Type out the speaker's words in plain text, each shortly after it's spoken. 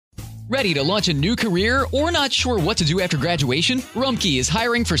Ready to launch a new career or not sure what to do after graduation? Rumpke is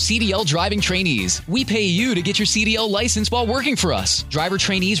hiring for CDL driving trainees. We pay you to get your CDL license while working for us. Driver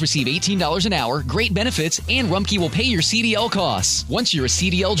trainees receive $18 an hour, great benefits, and Rumpke will pay your CDL costs. Once you're a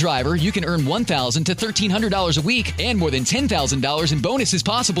CDL driver, you can earn $1,000 to $1,300 a week and more than $10,000 in bonuses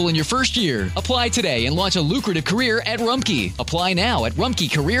possible in your first year. Apply today and launch a lucrative career at Rumpke. Apply now at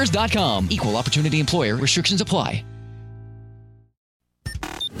rumpkecareers.com. Equal opportunity employer. Restrictions apply.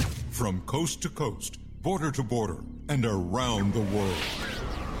 From coast to coast, border to border, and around the world,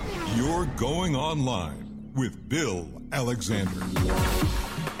 you're going online with Bill Alexander.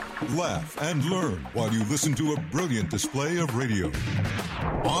 Laugh and learn while you listen to a brilliant display of radio.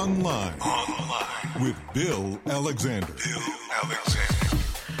 Online with Bill Alexander.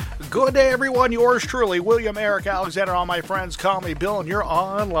 Good day, everyone. Yours truly, William Eric Alexander. All my friends call me Bill, and you're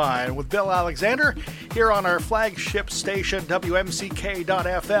online with Bill Alexander here on our flagship station,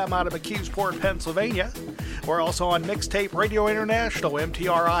 WMCK.FM, out of McKeesport, Pennsylvania. We're also on Mixtape Radio International,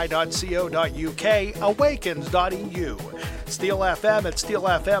 mtri.co.uk, awakens.eu, Steel FM at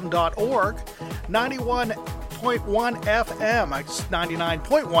steelfm.org, 91.1 FM,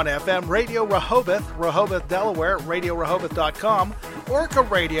 99.1 FM, Radio Rehoboth, Delaware, RadioRehoboth.com, Orca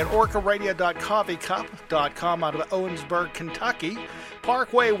Radio at orcaradio.coffeecup.com out of Owensburg, Kentucky,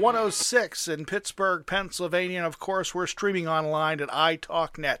 Parkway 106 in Pittsburgh, Pennsylvania, and of course we're streaming online at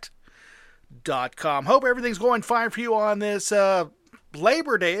italknet.com. Hope everything's going fine for you on this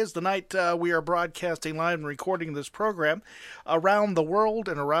Labor Day is the night we are broadcasting live and recording this program around the world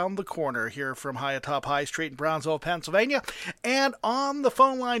and around the corner here from high atop High Street in Brownsville, Pennsylvania. And on the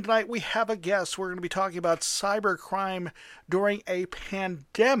phone line tonight, we have a guest. We're going to be talking about cybercrime during a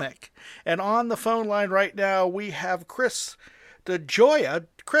pandemic. And on the phone line right now, we have Chris DeGioia.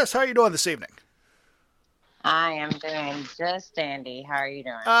 Chris, how are you doing this evening? I am doing just dandy. How are you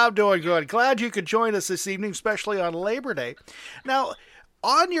doing? I'm doing good. Glad you could join us this evening, especially on Labor Day. Now,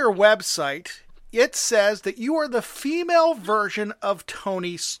 on your website, it says that you are the female version of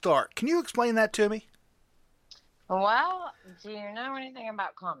Tony Stark. Can you explain that to me? Well, do you know anything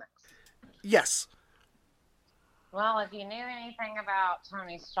about comics? Yes. Well, if you knew anything about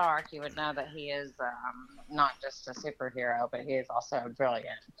Tony Stark, you would know that he is not just a superhero, but he is also a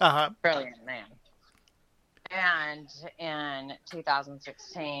brilliant man. And in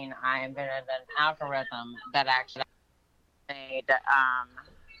 2016, I invented an algorithm that actually made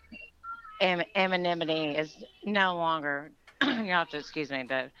anonymity is no longer. You have to excuse me.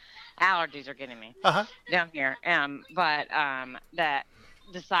 The allergies are getting me down here. But that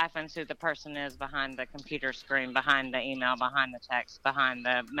deciphers who the person is behind the computer screen, behind the email, behind the text, behind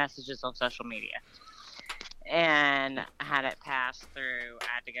the messages on social media. And I had it passed through, I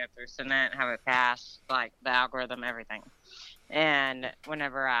had to go through Senate, have it passed, like the algorithm, everything. And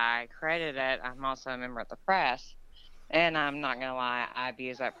whenever I created it, I'm also a member of the press. And I'm not going to lie, I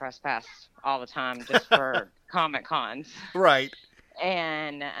abuse that press pass all the time just for Comic Cons. Right.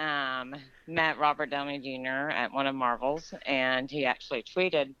 And met Robert Downey Jr. at one of Marvel's, and he actually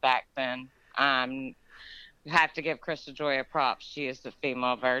tweeted back then, have to give Chris DeGioia props. She is the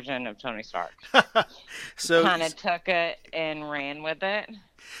female version of Tony Stark. So kind of took it and ran with it.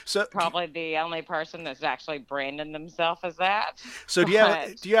 So probably the only person that's actually branded themselves as that. So do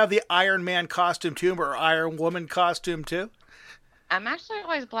you have the Iron Man costume too, or Iron Woman costume too? I'm actually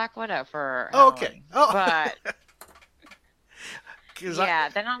always Black Widow for okay. But yeah,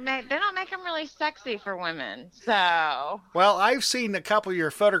 they don't make them really sexy for women. So well, I've seen a couple of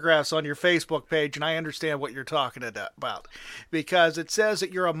your photographs on your Facebook page, and I understand what you're talking about, because it says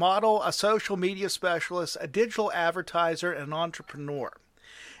that you're a model, a social media specialist, a digital advertiser, and an entrepreneur.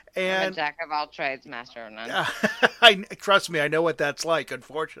 And I'm a jack of all trades, master of none. Trust me, I know what that's like,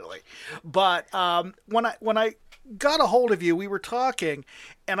 unfortunately. But when I got a hold of you, we were talking,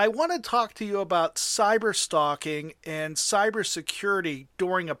 and I want to talk to you about cyber stalking and cybersecurity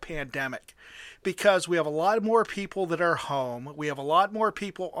during a pandemic, because we have a lot more people that are home. We have a lot more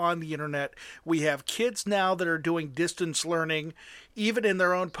people on the internet. We have kids now that are doing distance learning, even in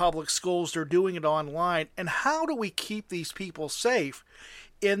their own public schools. They're doing it online. And how do we keep these people safe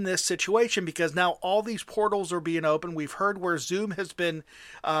in this situation? Because now all these portals are being opened. We've heard where Zoom has been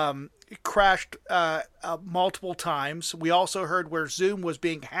crashed multiple times. We also heard where Zoom was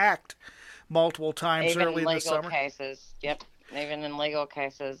being hacked multiple times early in the summer. Even legal cases, yep. Even in legal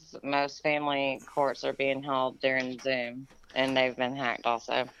cases, most family courts are being held during Zoom, and they've been hacked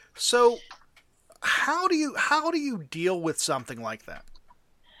also. So how do you deal with something like that?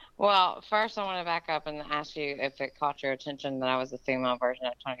 Well, first I want to back up and ask you if it caught your attention that I was the female version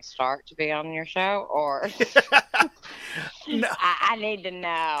of Tony Stark to be on your show, or No. I need to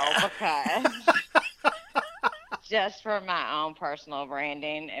know because just for my own personal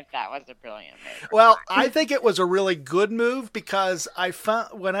branding, if that was a brilliant move. Well, I think it was a really good move because I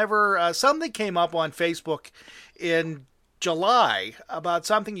found whenever something came up on Facebook in July about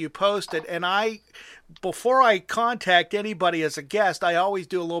something you posted, and before I contact anybody as a guest, I always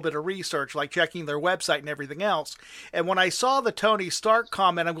do a little bit of research, like checking their website and everything else. And when I saw the Tony Stark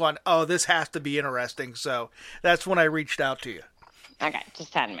comment, I'm going, oh, this has to be interesting. So that's when I reached out to you. Okay,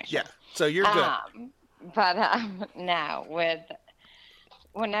 just had to make sure. Yeah, so you're good. But no,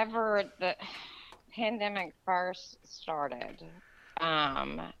 whenever the pandemic first started,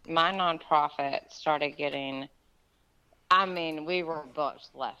 my nonprofit started getting, we were booked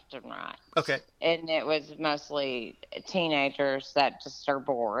left and right. Okay. And it was mostly teenagers that just are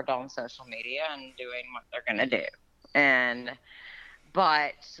bored on social media and doing what they're going to do.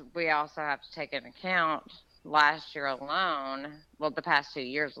 But we also have to take into account last year alone, the past 2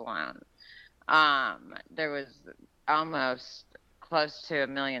 years alone, there was almost close to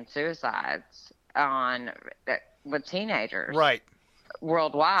 1 million suicides with teenagers, right,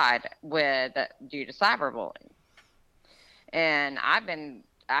 worldwide due to cyberbullying. And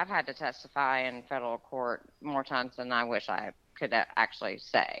I've had to testify in federal court more times than I wish I could actually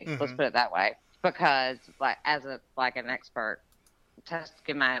say. Mm-hmm. Let's put it that way, because as an expert,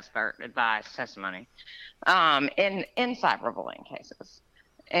 give my expert advice testimony in cyberbullying cases.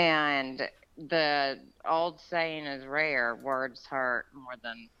 And the old saying is rare, words hurt more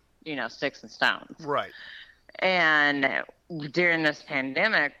than, sticks and stones. Right. And during this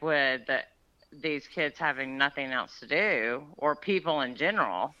pandemic, with these kids having nothing else to do, or people in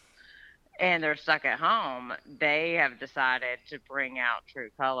general, and they're stuck at home, they have decided to bring out true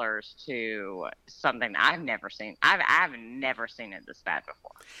colors to something I've never seen. I've never seen it this bad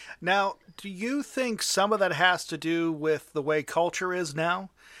before. Now, do you think some of that has to do with the way culture is now?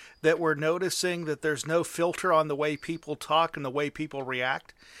 That we're noticing that there's no filter on the way people talk and the way people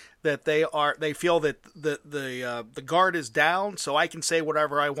react? That they feel that the guard is down, so I can say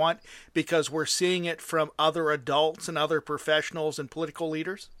whatever I want because we're seeing it from other adults and other professionals and political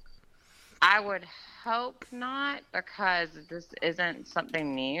leaders? I would hope not, because this isn't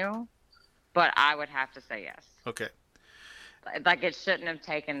something new, but I would have to say yes. Okay. Like, it shouldn't have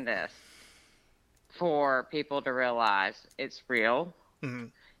taken this for people to realize it's real. Mm-hmm.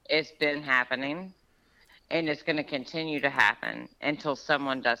 It's been happening, and it's going to continue to happen until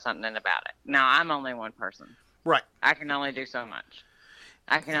someone does something about it. Now, I'm only one person. Right. I can only do so much.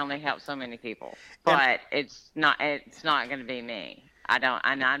 I can only help so many people, but it's not going to be me. I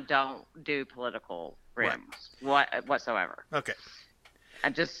don't do political rims whatsoever. Okay. I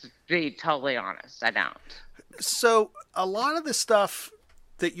just be totally honest. I don't. So a lot of the stuff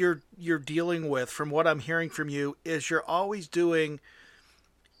that you're dealing with, from what I'm hearing from you, is you're always doing.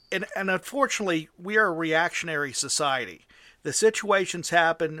 And unfortunately, we are a reactionary society. The situations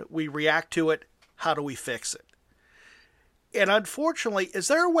happen, we react to it. How do we fix it? And unfortunately, is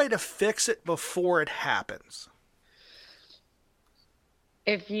there a way to fix it before it happens?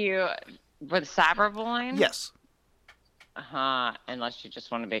 With cyberbullying? Yes. Unless you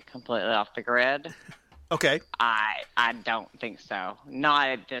just want to be completely off the grid. Okay. I don't think so. Not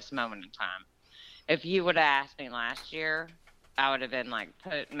at this moment in time. If you would have asked me last year, I would have been like,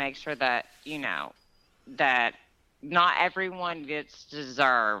 make sure that, that not everyone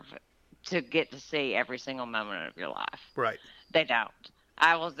deserve to get to see every single moment of your life. Right. They don't.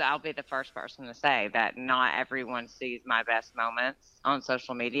 I'll be the first person to say that not everyone sees my best moments on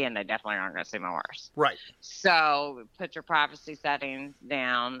social media, and they definitely aren't going to see my worst. Right. So put your privacy settings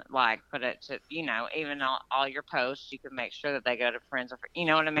down, put it to, even all your posts, you can make sure that they go to friends or, you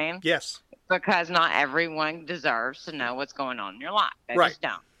know what I mean? Yes. Because not everyone deserves to know what's going on in your life. They just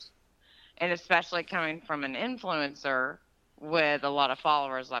don't. And especially coming from an influencer with a lot of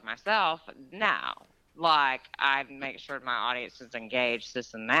followers like myself, no. I make sure my audience is engaged,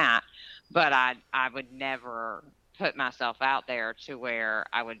 this and that, but I would never put myself out there to where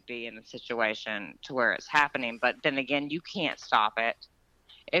I would be in a situation to where it's happening. But then again, you can't stop it.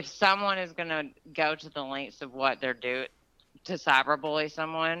 If someone is going to go to the lengths of what they're doing to cyberbully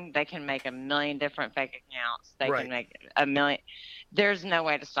someone, they can make 1 million different fake accounts. They can make 1 million. There's no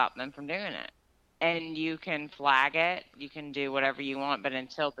way to stop them from doing it. And you can flag it, you can do whatever you want, but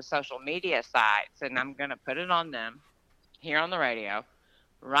until the social media sites, and I'm going to put it on them here on the radio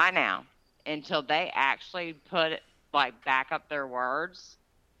right now, until they actually back up their words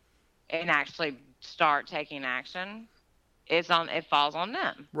and actually start taking action, it falls on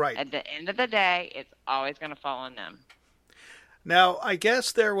them. Right. At the end of the day, it's always going to fall on them. Now, I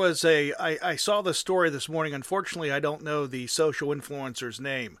guess there was I saw the story this morning. Unfortunately, I don't know the social influencer's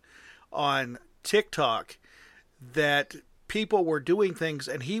name on TikTok, that people were doing things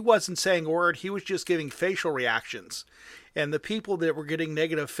and he wasn't saying a word. He was just giving facial reactions. And the people that were getting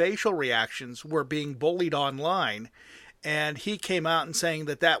negative facial reactions were being bullied online. And he came out and saying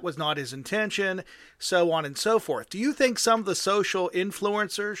that that was not his intention, so on and so forth. Do you think some of the social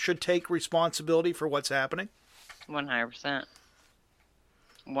influencers should take responsibility for what's happening? 100%.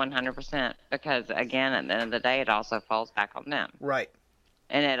 100%. Because, again, at the end of the day, it also falls back on them. Right.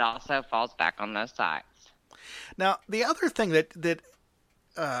 And it also falls back on those sites. Now, the other thing that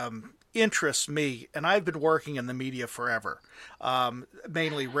interests me, and I've been working in the media forever,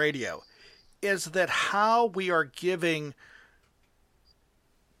 mainly radio, is that how we are giving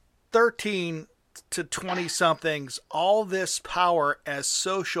 13 to 20-somethings all this power as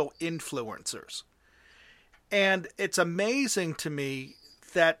social influencers. And it's amazing to me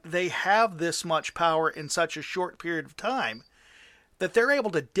that they have this much power in such a short period of time, that they're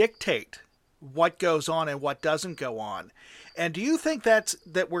able to dictate what goes on and what doesn't go on. And do you think that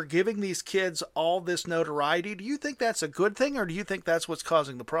we're giving these kids all this notoriety? Do you think that's a good thing, or do you think that's what's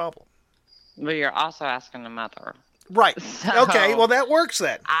causing the problem? Well, you're also asking the mother. Right. So, okay, well, that works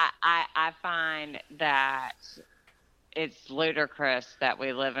then. I find that it's ludicrous that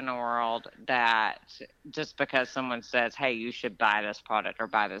we live in a world that just because someone says, hey, you should buy this product or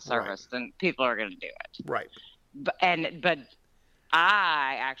buy this service, then people are going to do it. Right. But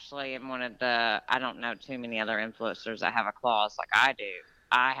I actually am one of the, I don't know too many other influencers that have a clause like I do.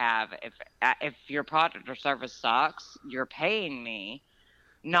 I have, if your product or service sucks, you're paying me,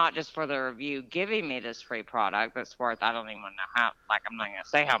 not just for the review, giving me this free product that's worth, I don't even know how, like, I'm not going to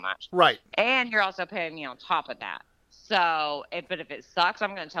say how much. Right. And you're also paying me on top of that. So, but if it sucks,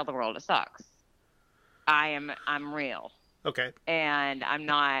 I'm going to tell the world it sucks. I'm real. Okay. And I'm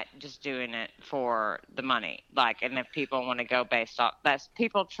not just doing it for the money. Like, and if people want to go based off,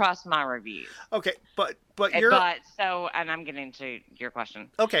 people trust my reviews. Okay, but and I'm getting to your question.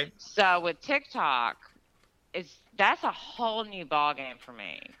 Okay. So with TikTok, that's a whole new ball game for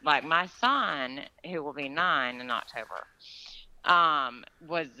me. Like, my son, who will be 9 in October,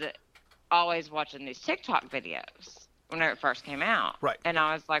 was always watching these TikTok videos when it first came out. Right. And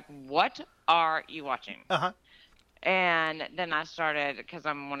I was like, what are you watching? Uh-huh. And then I started, because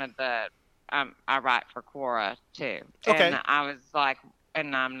I'm one of the, I write for Quora too. Okay. And I was like,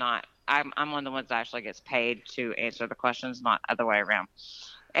 and I'm one of the ones that actually gets paid to answer the questions, not other way around.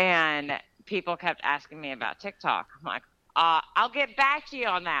 And people kept asking me about TikTok. I'm like, I'll get back to you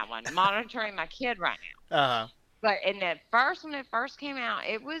on that one. Monitoring my kid right now. Uh-huh. But when it first came out,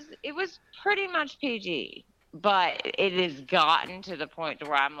 it was pretty much PG. But it has gotten to the point to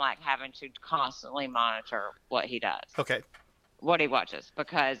where I'm like having to constantly monitor what he does. Okay. What he watches,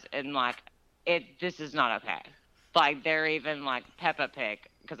 because this is not okay. Like, they're even like Peppa Pig,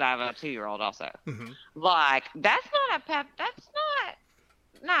 because I have a 2-year-old also. Mm-hmm. Like, that's not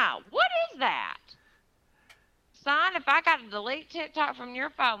no, what is that? Son, if I got to delete TikTok from your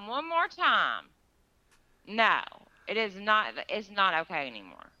phone one more time, no, it's not okay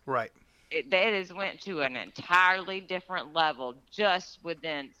anymore. Right. It has went to an entirely different level just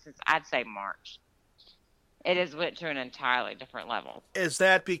since I'd say March. It has went to an entirely different level. Is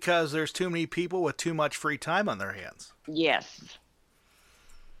that because there's too many people with too much free time on their hands? Yes.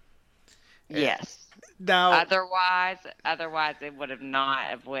 Yes. Now, otherwise it would have not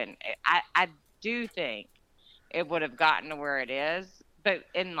have went. I do think it would have gotten to where it is, but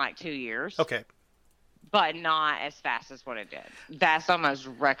in like 2 years. Okay. But not as fast as what it did. That's almost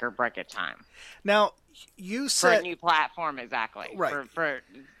record-breaking time. Now, you said... For a new platform, exactly. Right.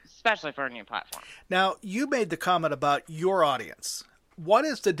 Especially for a new platform. Now, you made the comment about your audience. What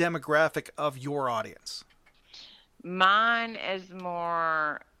is the demographic of your audience? Mine is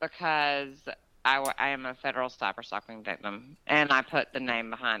more because I am a federal cyberstalking victim, and I put the name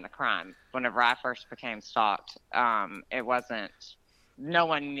behind the crime. Whenever I first became stalked, it wasn't... No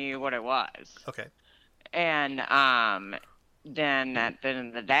one knew what it was. Okay. And then at the end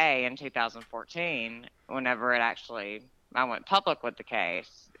of the day, in 2014, whenever I went public with the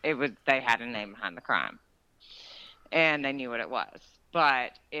case, they had a name behind the crime, and they knew what it was.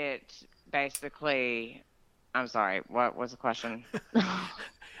 But it basically, I'm sorry, what was the question?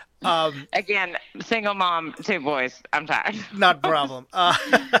 Again, single mom, 2 boys. I'm tired. Not a problem.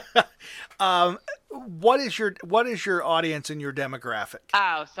 What is your audience and your demographic?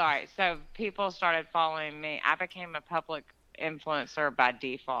 Oh, sorry. So people started following me. I became a public influencer by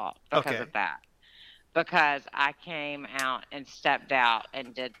default because of that. because I came out and stepped out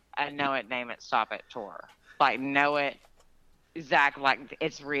and did a Know It, Name It, Stop It tour. Like, know it, exactly, like,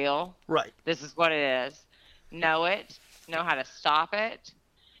 it's real. Right. This is what it is. Know it, know how to stop it,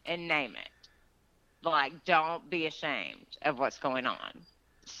 and name it. Like, don't be ashamed of what's going on.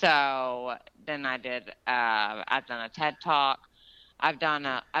 So then I did, I've done a TED Talk. I've done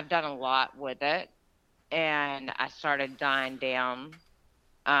a lot with it. And I started dying down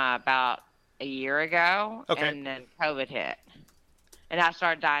about a year ago. Okay. And then COVID hit. And I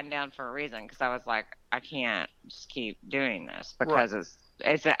started dying down for a reason, because I was like, I can't just keep doing this, because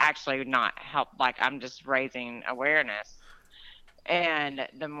it's actually not help. Like, I'm just raising awareness. And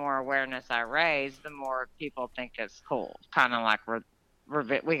the more awareness I raise, the more people think it's cool. Kind of like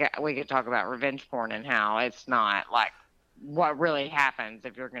we could talk about revenge porn and how it's not like what really happens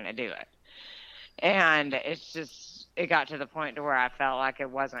if you're going to do it. And it's just, it got to the point to where I felt like it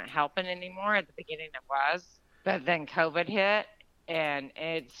wasn't helping anymore. At the beginning it was, but then COVID hit, and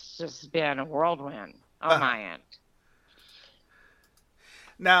it's just been a whirlwind on my end.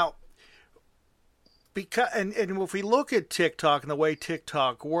 Now, because and if we look at TikTok and the way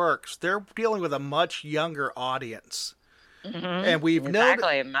TikTok works, they're dealing with a much younger audience. Mm-hmm. And we've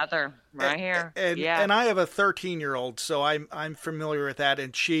exactly a mother right here. And I have a 13-year-old, so I'm familiar with that,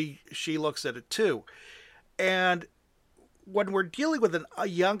 and she looks at it too. And when we're dealing with a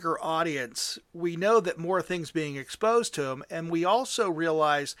younger audience, we know that more things being exposed to them, and we also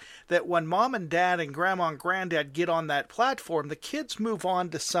realize that when mom and dad and grandma and granddad get on that platform, the kids move on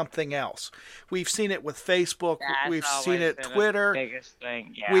to something else. We've seen it with Facebook, we've seen it Twitter, biggest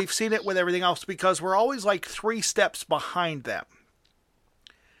thing. Yeah. We've seen it with everything else, because we're always like 3 steps behind them.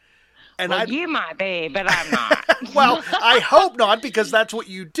 And you might be, but I'm not. Well, I hope not, because that's what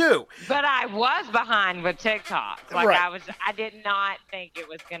you do. But I was behind with TikTok. Like, right. I did not think it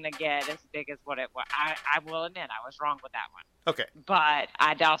was going to get as big as what it was. I will admit I was wrong with that one. Okay. But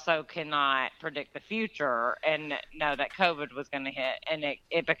I also cannot predict the future and know that COVID was going to hit and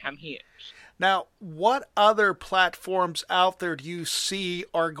it become huge. Now, what other platforms out there do you see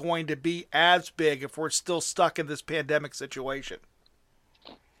are going to be as big if we're still stuck in this pandemic situation?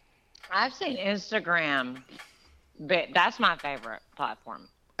 I've seen Instagram, but that's my favorite platform.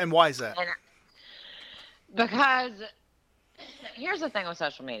 And why is that? Because here's the thing with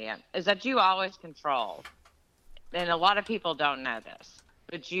social media, is that you always control, and a lot of people don't know this,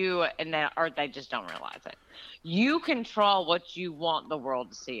 but or they just don't realize it. You control what you want the world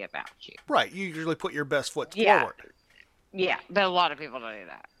to see about you. Right. You usually put your best foot forward. Yeah, but a lot of people don't do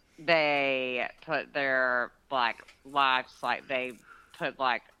that. They put their lives, they put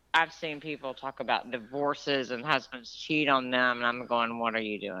I've seen people talk about divorces and husbands cheat on them, and I'm going, what are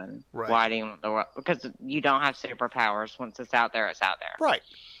you doing? Right. Why do you want the world? Because you don't have superpowers. Once it's out there, it's out there. Right.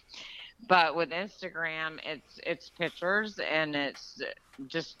 But with Instagram, it's pictures, and it's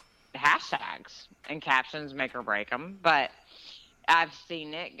just hashtags, and captions make or break them. But I've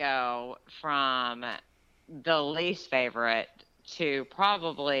seen it go from the least favorite to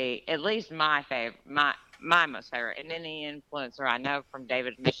probably at least my favorite, my most favorite, and any influencer I know from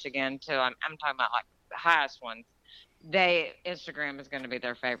David Michigan to I'm talking about like the highest ones. Instagram is going to be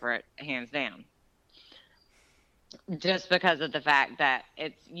their favorite hands down, just because of the fact that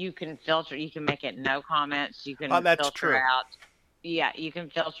you can filter, you can make it no comments, you can filter out. Yeah, you can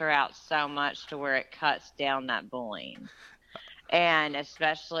filter out so much to where it cuts down that bullying, and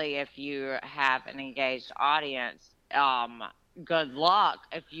especially if you have an engaged audience. Good luck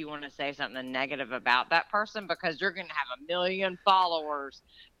if you want to say something negative about that person, because you're going to have 1 million followers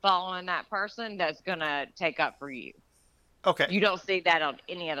following that person that's going to take up for you. Okay. You don't see that on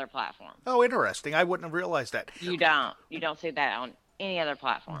any other platform. Oh, interesting. I wouldn't have realized that. You don't. You don't see that on any other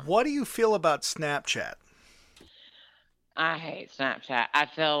platform. What do you feel about Snapchat? I hate Snapchat. I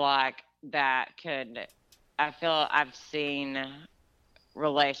feel like I've seen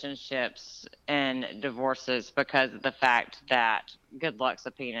relationships and divorces because of the fact that good luck's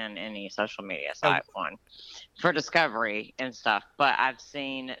a peanut in any social media site one for discovery and stuff, but I've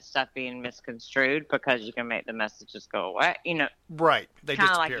seen stuff being misconstrued because you can make the messages go away, right, they kind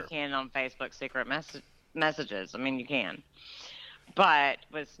of disappear. like you can on Facebook secret messages. I mean, you can, but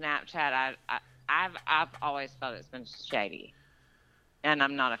with Snapchat I've always thought it's been shady. And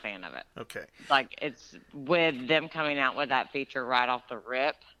I'm not a fan of it. Okay. Like, it's with them coming out with that feature right off the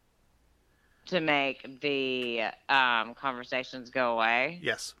rip to make the conversations go away.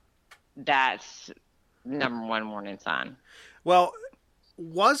 Yes. That's number one warning sign. Well,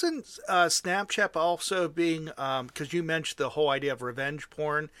 wasn't Snapchat also being, because you mentioned the whole idea of revenge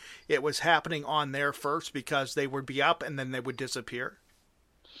porn, it was happening on there first because they would be up and then they would disappear?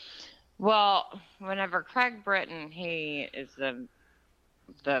 Well, whenever Craig Britton, he is the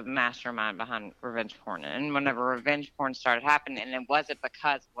mastermind behind revenge porn, and whenever revenge porn started happening, and it wasn't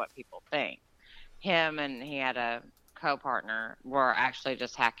because of what people think. Him and he had a co-partner were actually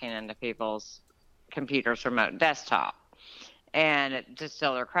just hacking into people's computers, remote desktop, and to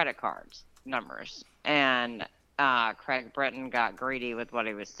steal their credit cards numbers. And Craig Britton got greedy with what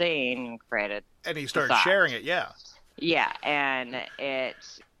he was seeing and created. And he started sharing it, yeah. Yeah, and it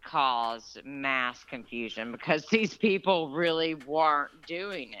caused mass confusion because these people really weren't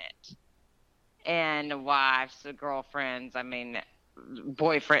doing it. And wives, girlfriends,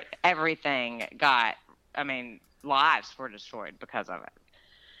 boyfriend, everything lives were destroyed because of it.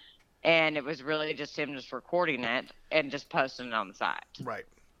 And it was really just him just recording it and just posting it on the site. Right.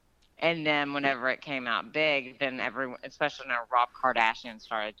 And then whenever it came out big, then everyone, especially when Rob Kardashian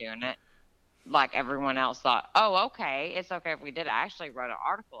started doing it, like everyone else thought, oh, okay, it's okay if we did it. I actually wrote an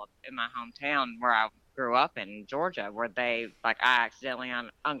article in my hometown where I grew up in Georgia where I accidentally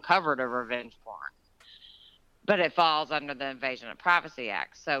uncovered a revenge porn. But it falls under the Invasion of Privacy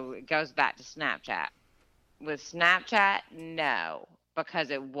Act. So it goes back to Snapchat. With Snapchat, no,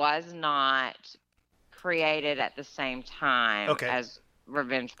 because it was not created at the same time as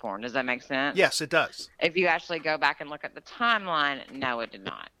revenge porn. Does that make sense? Yes, it does. If you actually go back and look at the timeline, no, it did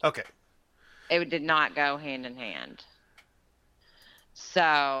not. Okay. It did not go hand in hand.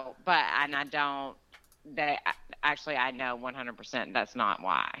 So, I know 100% that's not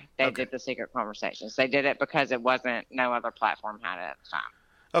why they did the secret conversations. They did it because it wasn't, no other platform had it at the time.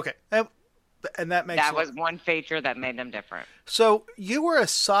 Okay. And that makes was one feature that made them different. So you were a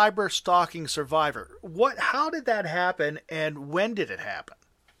cyber stalking survivor. How did that happen, and when did it happen?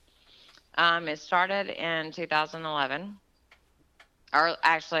 It started in 2011. Or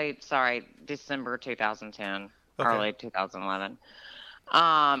actually, December 2010, early 2011.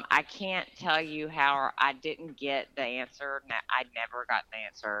 I can't tell you how I didn't get the answer. I never got the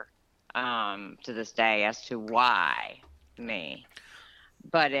answer to this day as to why me.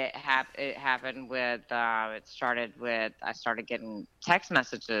 But it happened with. It started with I started getting text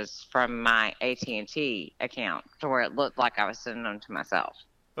messages from my AT&T account to where it looked like I was sending them to myself.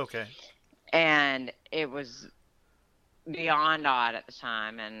 Okay. And it was beyond odd at the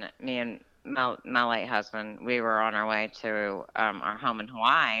time, and me and my late husband, we were on our way to our home in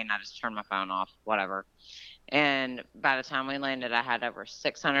Hawaii, and I just turned my phone off, whatever. And by the time we landed, I had over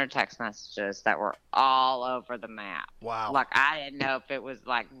 600 text messages that were all over the map. Wow. Like, I didn't know if it was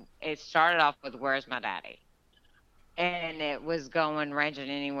it started off with, "Where's my daddy?" And it was ranging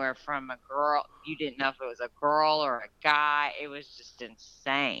anywhere from a girl. You didn't know if it was a girl or a guy. It was just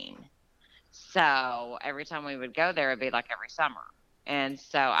insane. So every time we would go there, it'd be like every summer. And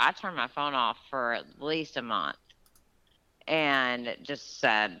so I turned my phone off for at least a month and just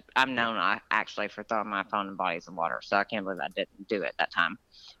said, I'm known actually for throwing my phone in bodies of water. So I can't believe I didn't do it that time.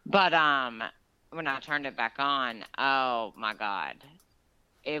 But when I turned it back on, oh my God,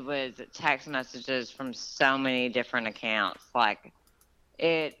 it was text messages from so many different accounts. Like,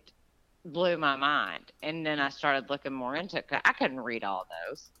 it blew my mind. And then I started looking more into it. 'Cause I couldn't read all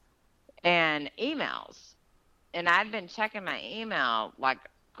those. And emails. And I'd been checking my email like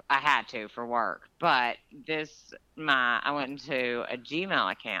I had to for work. But I went into a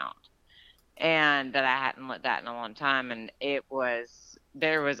Gmail account and that I hadn't looked at in a long time. And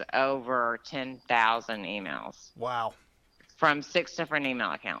there was over 10,000 emails. Wow. From 6 different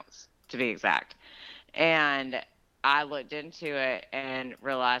email accounts, to be exact. And I looked into it and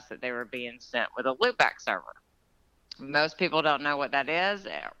realized that they were being sent with a loopback server. Most people don't know what that is,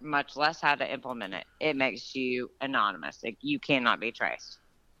 much less how to implement it. It makes you anonymous. You cannot be traced.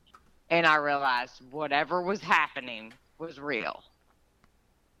 And I realized whatever was happening was real.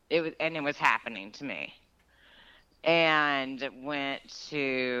 It was happening to me. And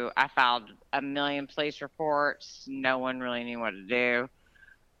I filed 1 million police reports. No one really knew what to do.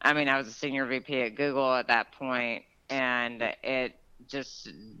 I mean, I was a senior VP at Google at that point, and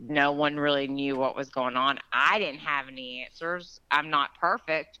no one really knew what was going on. I didn't have any answers. I'm not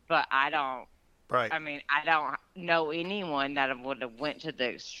perfect, but I don't know anyone that would have went to the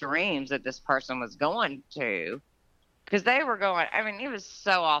extremes that this person was going to, because they were going, it was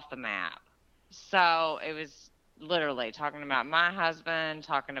so off the map. So it was literally talking about my husband,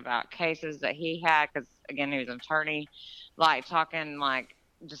 talking about cases that he had, because again, he was an attorney, it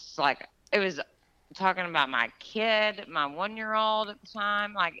was talking about my kid, my 1-year-old at the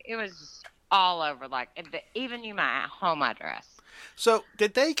time. It was just all over. They even knew my home address. So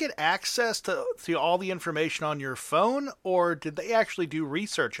did they get access to all the information on your phone, or did they actually do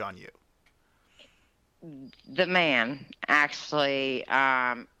research on you? The man actually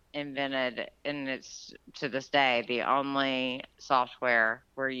invented, and it's to this day the only software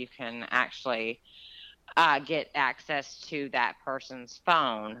where you can actually get access to that person's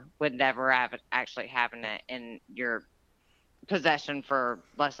phone with never actually having it in your possession for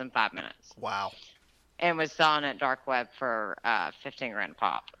less than 5 minutes. Wow. And was selling at dark web for $15,000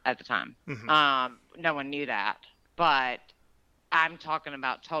 pop at the time. Mm-hmm. No one knew that, but I'm talking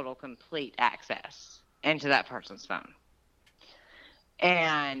about total complete access into that person's phone.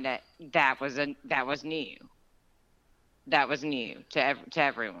 And that was new. That was new to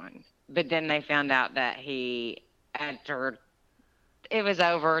everyone. But then they found out that he entered, it was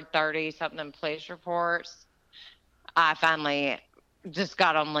over 30-something police reports. I finally just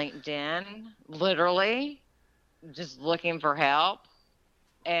got on LinkedIn, literally, just looking for help.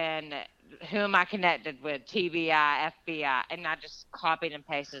 And who am I connected with? TBI, FBI. And I just copied and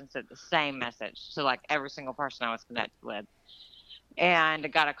pasted and sent the same message to, like, every single person I was connected with. And I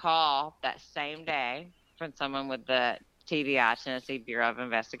got a call that same day from someone with the TBI, Tennessee Bureau of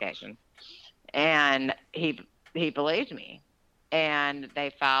Investigation. And he believed me. And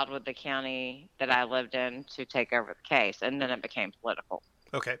they filed with the county that I lived in to take over the case. And then it became political.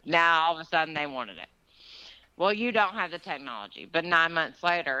 Okay. Now, all of a sudden, they wanted it. Well, you don't have the technology. But 9 months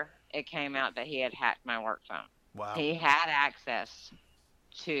later, it came out that he had hacked my work phone. Wow. He had access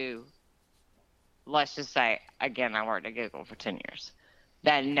to, let's just say, again, I worked at Google for 10 years,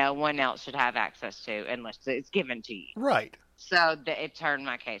 that no one else should have access to unless it's given to you. Right. So it turned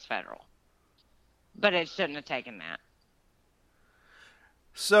my case federal. But it shouldn't have taken that.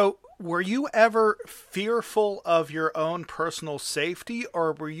 So were you ever fearful of your own personal safety,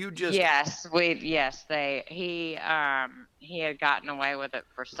 or were you just... He had gotten away with it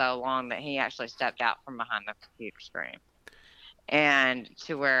for so long that he actually stepped out from behind the computer screen. And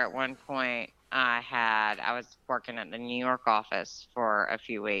to where at one point I was working at the New York office for a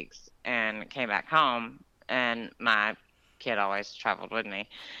few weeks and came back home, and my kid always traveled with me.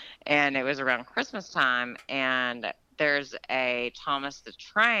 And it was around Christmas time, and there's a Thomas the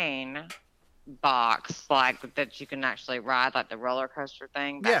Train box, like, that you can actually ride, like the roller coaster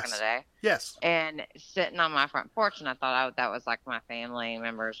thing back in the day. Yes. And sitting on my front porch, and I thought that was like my family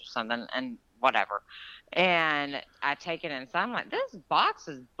members or something, and whatever. And I take it inside. I'm like, this box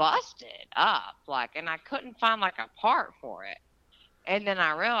is busted up, like, and I couldn't find like a part for it. And then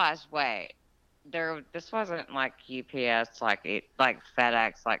I realized, wait, this wasn't like UPS, like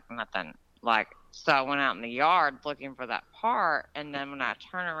FedEx, like nothing. Like, so I went out in the yard looking for that part, and then when I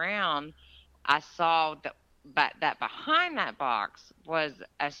turn around, I saw that behind that box was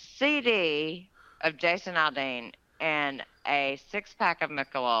a CD of Jason Aldean and a 6-pack of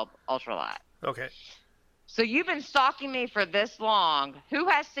Michelob Ultralight. Okay. So you've been stalking me for this long. Who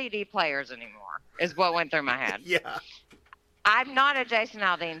has CD players anymore? Is what went through my head. Yeah. I'm not a Jason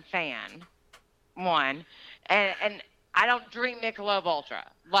Aldean fan, one, and I don't drink Michelob Ultra.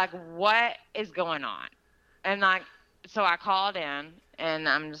 Like, what is going on? And like, so I called in, and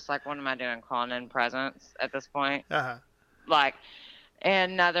I'm just like, what am I doing, calling in presents at this point? Uh-huh. Like,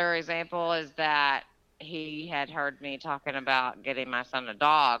 another example is that he had heard me talking about getting my son a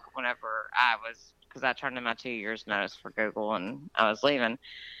dog whenever because I turned in my 2 years notice for Google and I was leaving.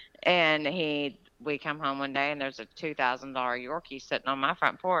 And we come home one day, and there's a $2,000 Yorkie sitting on my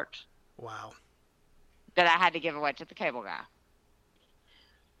front porch. Wow. That I had to give away to the cable guy.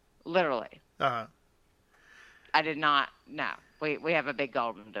 Literally. Uh-huh. I did not. No, we have a big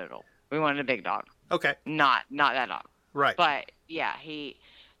golden doodle. We wanted a big dog. Okay. Not that dog. Right. But yeah,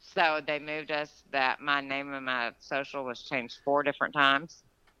 so they moved us. That my name and my social was changed 4 different times.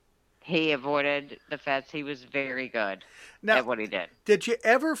 He avoided the feds. He was very good at what he did. Did you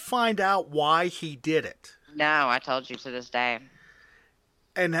ever find out why he did it? No, I told you to this day.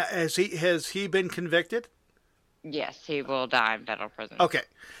 And has he been convicted? Yes, he will die in federal prison. Okay.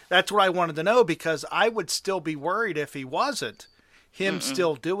 That's what I wanted to know, because I would still be worried if he wasn't,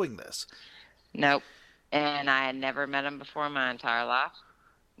 still doing this. Nope. And I had never met him before in my entire life.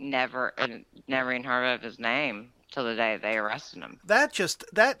 Never even heard of his name till the day they arrested him.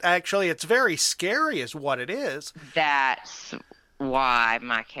 It's very scary is what it is. That's why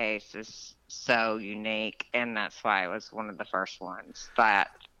my case is so unique, and that's why it was one of the first ones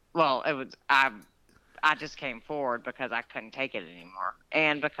I just came forward because I couldn't take it anymore,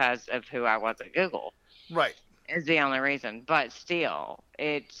 and because of who I was at Google. Right. Is the only reason. But still,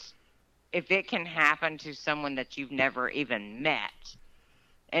 if it can happen to someone that you've never even met,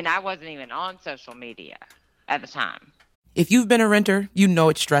 and I wasn't even on social media at the time. If you've been a renter, you know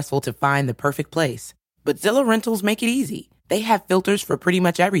it's stressful to find the perfect place. But Zillow Rentals make it easy. They have filters for pretty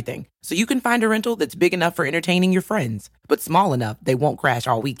much everything, so you can find a rental that's big enough for entertaining your friends, but small enough they won't crash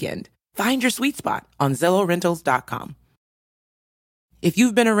all weekend. Find your sweet spot on ZillowRentals.com. If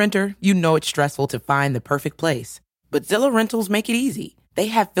you've been a renter, you know it's stressful to find the perfect place. But Zillow Rentals make it easy. They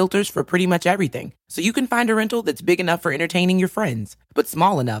have filters for pretty much everything, so you can find a rental that's big enough for entertaining your friends, but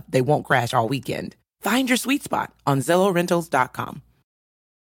small enough they won't crash all weekend. Find your sweet spot on ZillowRentals.com.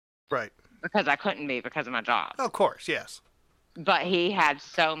 Right. Because I couldn't be because of my job. Of course, yes. But he had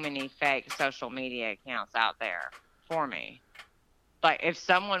so many fake social media accounts out there for me. Like, if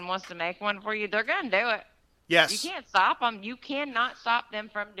someone wants to make one for you, they're going to do it. Yes. You can't stop them. You cannot stop them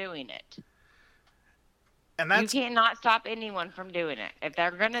from doing it. And that's, you cannot stop anyone from doing it. If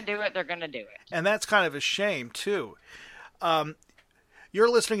they're going to do it, they're going to do it. And that's kind of a shame, too. You're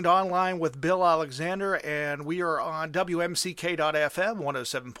listening to Online with Bill Alexander, and we are on WMCK.FM,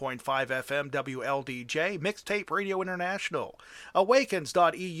 107.5 FM, WLDJ, Mixtape Radio International,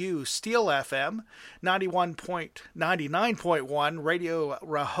 Awakens.eu, Steel FM, 99.1, Radio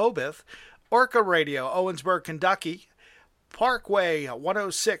Rehoboth, Orca Radio, Owensburg, Kentucky, Parkway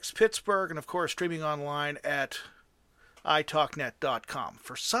 106, Pittsburgh, and of course streaming online at italknet.com.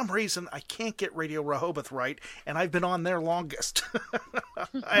 For some reason, I can't get Radio Rehoboth right, and I've been on there longest.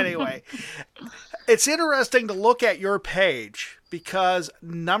 Anyway, it's interesting to look at your page because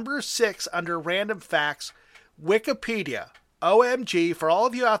number 6 under Random Facts, Wikipedia. OMG, for all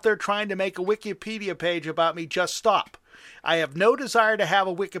of you out there trying to make a Wikipedia page about me, just stop. I have no desire to have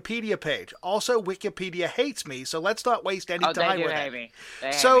a Wikipedia page. Also, Wikipedia hates me, so let's not waste any time with it.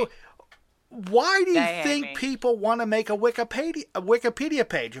 So, why do you think people want to make a Wikipedia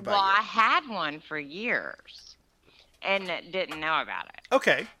page about you? Well, I had one for years and didn't know about it.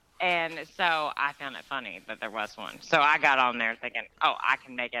 Okay. And so I found it funny that there was one. So I got on there thinking, oh, I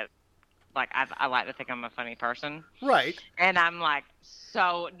can make it. Like, I like to think I'm a funny person. Right. And I'm like,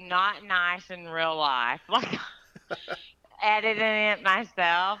 so not nice in real life. Like, editing it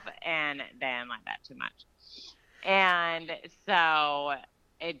myself, and they didn't like that too much. And so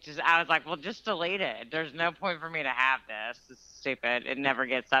I was like, well, just delete it. There's no point for me to have this. It's stupid. It never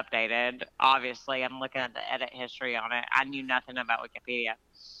gets updated. Obviously, I'm looking at the edit history on it. I knew nothing about Wikipedia.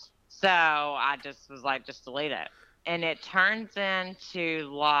 So I just was like, just delete it. And it turns into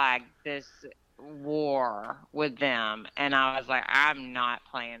like this war with them. And I was like, I'm not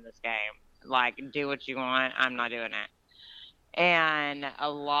playing this game. Like, do what you want. I'm not doing it. And a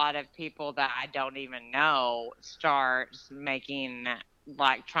lot of people that I don't even know start making,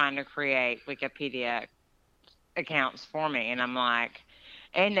 like, trying to create Wikipedia accounts for me. And I'm like,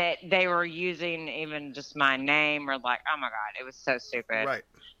 and they were using even just my name, or like, oh my God, it was so stupid. Right.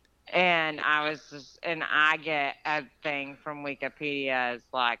 And I get a thing from Wikipedia as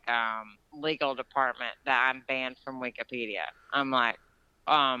like, legal department that I'm banned from Wikipedia. I'm like,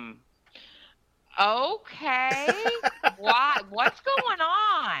 okay, why? What's going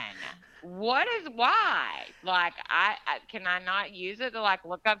on? Why? Like, can I not use it to like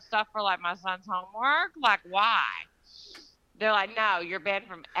look up stuff for like my son's homework? Like, why? They're like, no, you're banned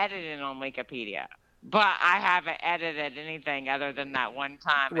from editing on Wikipedia. But I haven't edited anything other than that one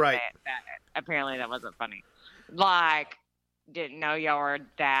time. Right. That apparently that wasn't funny. Like, didn't know y'all were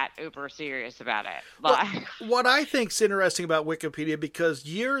that uber serious about it. Like, well, what I think's interesting about Wikipedia, because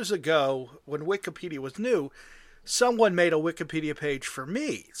years ago when Wikipedia was new, someone made a Wikipedia page for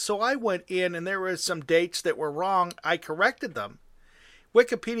me. So I went in and there were some dates that were wrong. I corrected them.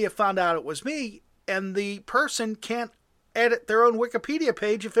 Wikipedia found out it was me, and the person can't edit their own Wikipedia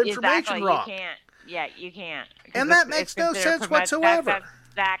page if information's wrong. You can't. Yeah, you can't. And that makes no sense whatsoever. That's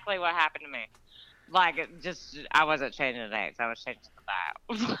exactly what happened to me. Like, I wasn't changing the dates. I was changing the bio.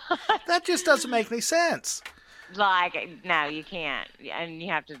 That just doesn't make any sense. Like, no, you can't. And you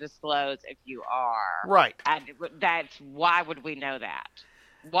have to disclose if you are. Right. And why would we know that?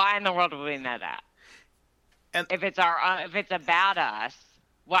 Why in the world would we know that? And if it's about us,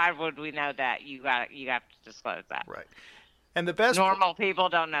 why would we know that? You have to disclose that. Right. And the best normal people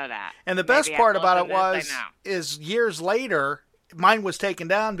don't know that. And the best part about it is years later, mine was taken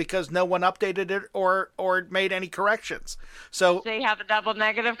down because no one updated it or made any corrections. So see how the double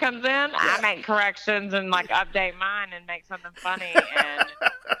negative comes in? Yeah. I make corrections and like update mine and make something funny, and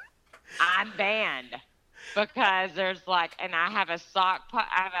I'm banned because there's like, and I have a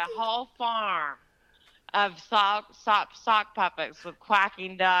whole farm of sock puppets with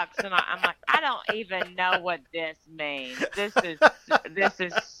quacking ducks, and I'm like, I don't even know what this means. This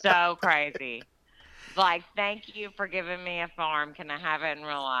is so crazy. Like, thank you for giving me a farm. Can I have it in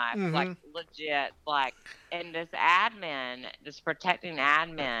real life? Mm-hmm. Like, legit. Like, and this protecting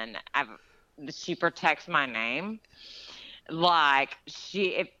admin, she protects my name. like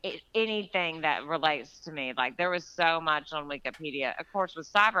if anything that relates to me, like there was so much on Wikipedia, of course,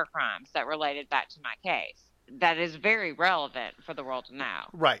 with cyber crimes that related back to my case. That is very relevant for the world to know.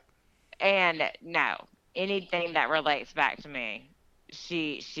 Right. And no, anything that relates back to me,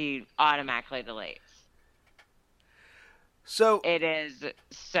 she automatically deletes. So it is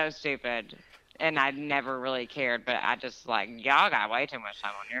so stupid. And I never really cared, but I just like, y'all got way too much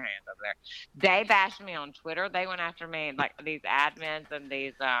time on your hands over there. They bashed me on Twitter. They went after me, like these admins and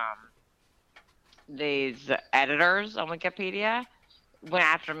these editors on Wikipedia went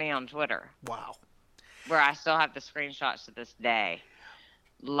after me on Twitter. Wow. Where I still have the screenshots to this day.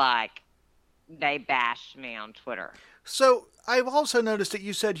 Like, they bashed me on Twitter. So I've also noticed that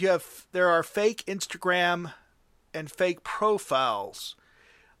you said there are fake Instagram and fake profiles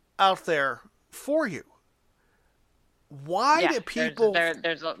out there for you. Why do people?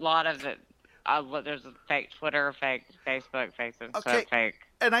 There's a lot of it. There's a fake Twitter, fake Facebook, fake Insta, okay. Fake.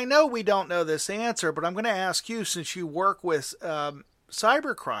 And I know we don't know this answer, but I'm going to ask you, since you work with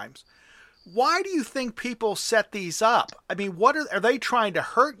cyber crimes, why do you think people set these up? I mean, what are they trying to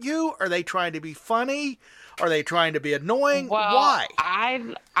hurt you? Are they trying to be funny? Are they trying to be annoying? Well, why?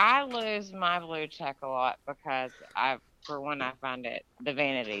 I lose my blue check a lot because I find it the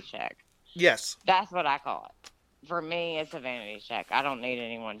vanity check. Yes. That's what I call it. For me, it's a vanity check. I don't need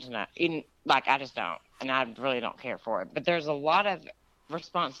anyone to know. I just don't. And I really don't care for it. But there's a lot of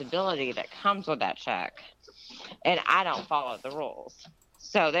responsibility that comes with that check. And I don't follow the rules.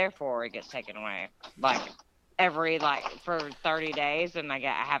 So, therefore, it gets taken away. For 30 days, and I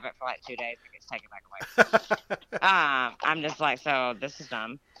have it for 2 days, it gets taken back away. I'm just like, so this is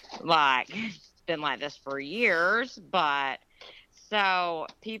dumb. It's been like this for years, but... So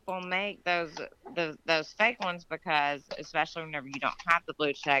people make those fake ones because, especially whenever you don't have the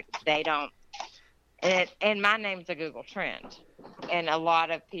blue check, they don't. And my name's a Google trend, and a lot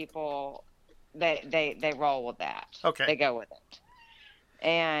of people they roll with that. Okay. They go with it.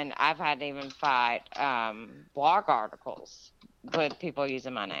 And I've had to even fight blog articles with people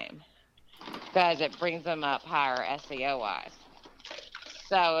using my name because it brings them up higher SEO wise.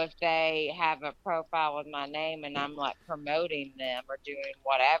 So if they have a profile with my name and I'm promoting them or doing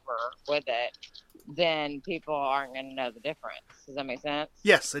whatever with it, then people aren't going to know the difference. Does that make sense?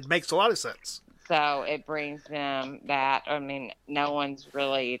 Yes, it makes a lot of sense. So it brings them that. I mean, no one's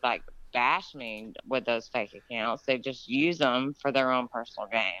really bashed me with those fake accounts. They just use them for their own personal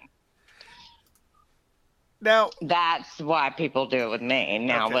gain. Now, that's why people do it with me.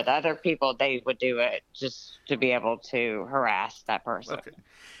 Now, okay. With other people, they would do it just to be able to harass that person. Okay.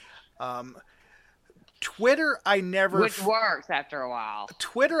 Twitter, I never... Which works after a while.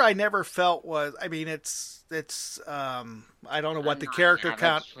 Twitter, I never felt was... I mean, it's I don't know what the character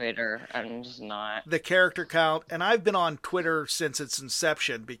count... Twitter, I'm just not. The character count, and I've been on Twitter since its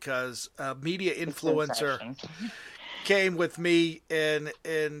inception because a media influencer came with me and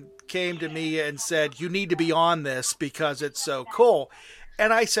came to me and said, you need to be on this because it's so cool.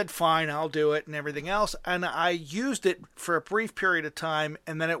 And I said, fine, I'll do it and everything else. And I used it for a brief period of time,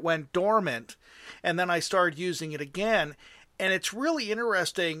 and then it went dormant. And then I started using it again. And it's really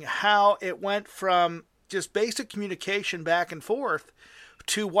interesting how it went from just basic communication back and forth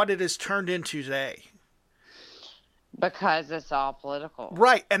to what it has turned into today. Because it's all political.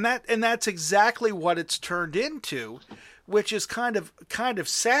 Right. And that's exactly what it's turned into, which is kind of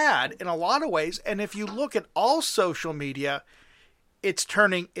sad in a lot of ways. And if you look at all social media, it's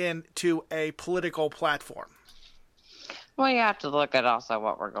turning into a political platform. Well, you have to look at also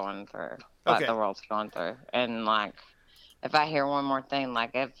what we're going through, what the world's going through. And if I hear one more thing,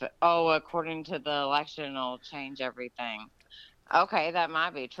 according to the election, it'll change everything. Okay, that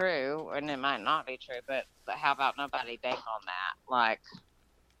might be true, and it might not be true, but how about nobody bank on that?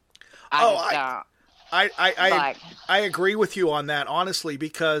 I agree with you on that, honestly,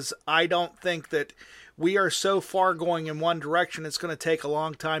 because I don't think that we are so far going in one direction, it's going to take a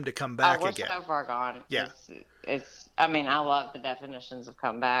long time to come back again. We're so far gone. Yeah. I love the definitions of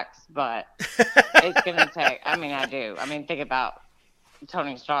comebacks, but it's going to take, I do. Think about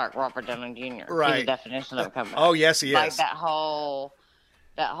Tony Stark, Robert Downey Jr. Right. He's the definition of a comeback. Oh, yes, he is. That whole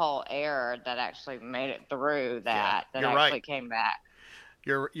era that actually made it through that actually came back.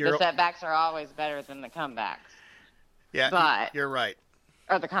 The setbacks are always better than the comebacks. Yeah, but you're right.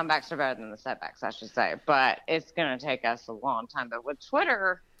 Or the comebacks are better than the setbacks, I should say. But it's going to take us a long time. But with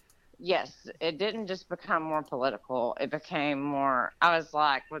Twitter, yes, it didn't just become more political. It became more, I was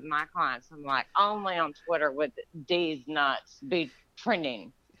with my clients, I'm only on Twitter would these nuts be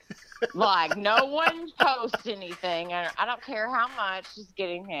trending. No one posts anything. And I don't care how much is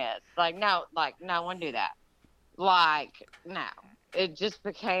getting hits. No one do that. like, no. It just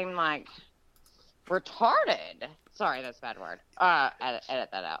became, like, retarded. Sorry, that's a bad word. Edit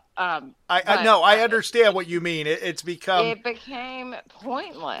that out. I know. I understand what you mean. It became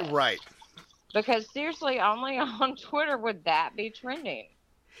pointless. Right. Because seriously, only on Twitter would that be trending.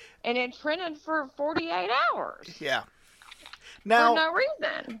 And it trended for 48 hours. Yeah. Now, for no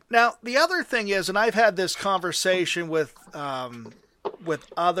reason. Now, the other thing is, and I've had this conversation with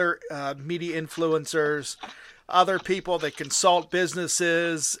other media influencers, other people that consult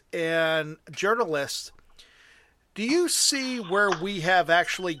businesses and journalists. Do you see where we have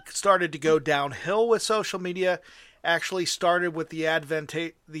actually started to go downhill with social media? Actually started with the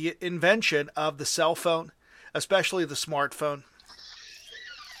invention of the cell phone, especially the smartphone.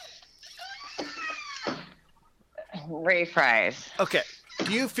 Rephrase. Okay.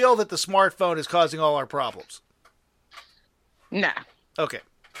 Do you feel that the smartphone is causing all our problems? No. Okay.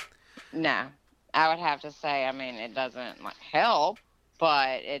 No. I would have to say, I mean, it doesn't help,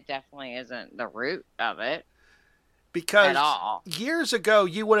 but it definitely isn't the root of it. Because at all. Years ago,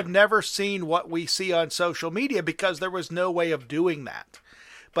 you would have never seen what we see on social media because there was no way of doing that.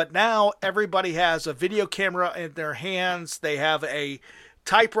 But now everybody has a video camera in their hands. They have a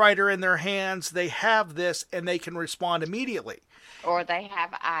typewriter in their hands. They have this, and they can respond immediately. Or they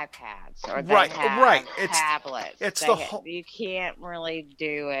have iPads, or they have tablets. You can't really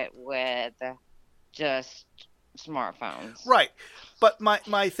do it with just smartphones. Right. But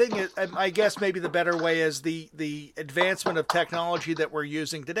my thing is, I guess maybe the better way is the advancement of technology that we're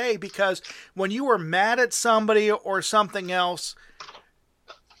using today, because when you were mad at somebody or something else,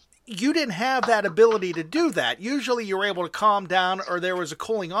 you didn't have that ability to do that. Usually you were able to calm down or there was a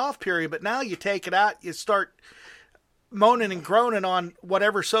cooling off period, but now you take it out, you start moaning and groaning on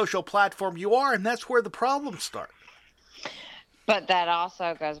whatever social platform you are, and that's where the problems start. But that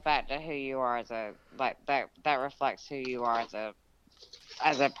also goes back to who you are that reflects who you are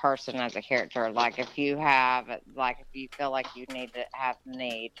as a person, as a character. Like if you feel like you need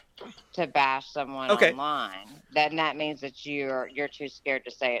to bash someone online, then that means that you're too scared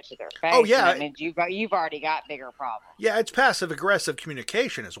to say it to their face. Oh yeah, that means you've already got bigger problems. Yeah, it's passive aggressive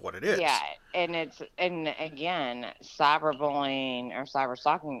communication is what it is. Yeah, and again, cyberbullying or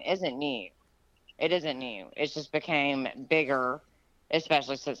cyberstalking isn't new. It isn't new. It's just became bigger,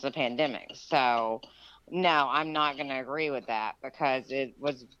 especially since the pandemic. So. No, I'm not going to agree with that because it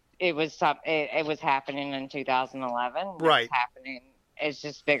was happening in 2011. Right. It's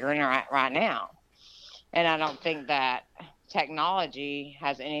just bigger right now. And I don't think that technology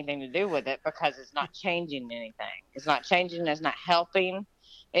has anything to do with it because it's not changing anything. It's not changing. It's not helping.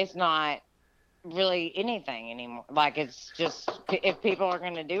 It's not really anything anymore. Like it's just, if people are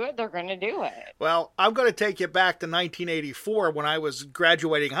going to do it, they're going to do it. Well, I'm going to take you back to 1984 when I was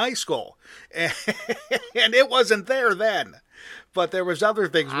graduating high school, and it wasn't there then, but there was other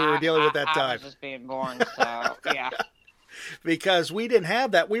things we were dealing with that time. I was just being born, so yeah. Because we didn't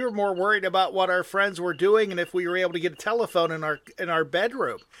have that. We were more worried about what our friends were doing and if we were able to get a telephone in our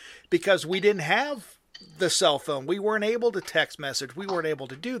bedroom, because we didn't have the cell phone. We weren't able to text message. We weren't able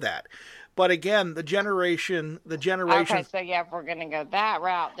to do that. But again, the generation. Okay, so yeah, if we're going to go that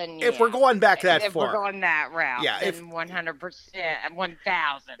route, then yeah. If we're going back that far. If we're going that route, yeah, then 100%,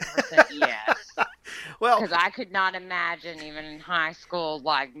 1,000% yes. Well, because I could not imagine even in high school,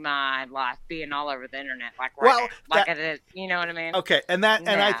 like my life being all over the internet, like right now, like it is. You know what I mean? Okay, and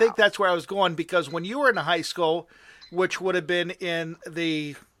I think that's where I was going, because when you were in high school, which would have been in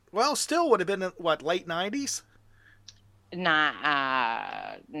still would have been in late 90s.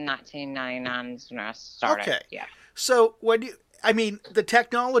 1999 is when I started. Okay. Yeah. So the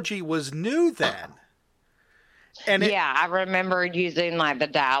technology was new then. And I remember using like the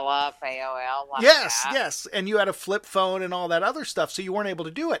dial-up AOL. Yes. And you had a flip phone and all that other stuff, so you weren't able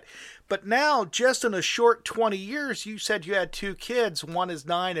to do it. But now, just in a short 20 years, you said you had 2 kids. One is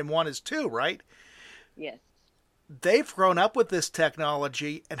 9 and one is 2, right? Yes. They've grown up with this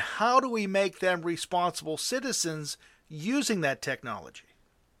technology, and how do we make them responsible citizens using that technology?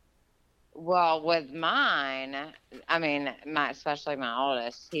 Well, with mine, I mean, especially my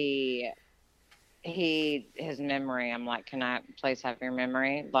oldest, his memory, I'm like, can I please have your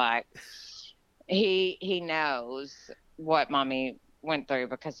memory? Like, he knows what mommy went through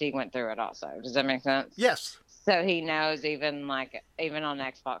because he went through it also. Does that make sense? Yes. So he knows even on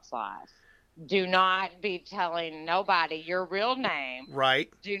Xbox Live. Do not be telling nobody your real name. Right.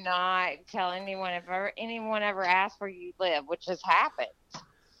 Do not tell anyone if anyone ever asks where you live, which has happened.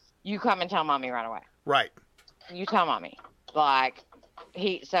 You come and tell mommy right away. Right. You tell mommy. Like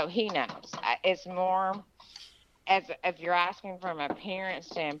he knows. It's more if you're asking from a parent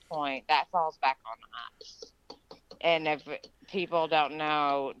standpoint, that falls back on us. And if people don't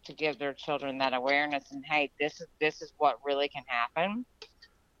know to give their children that awareness and, hey, this is what really can happen.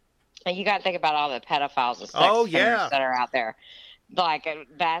 And you got to think about all the pedophiles and sex offenders that are out there. Like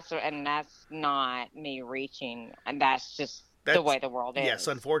that's not me reaching, and that's just the way the world is. Yes,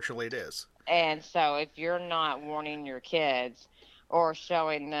 unfortunately it is. And so if you're not warning your kids or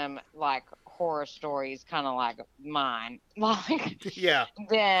showing them like horror stories, kind of like mine, like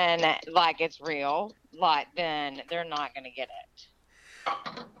then like it's real, like then they're not going to get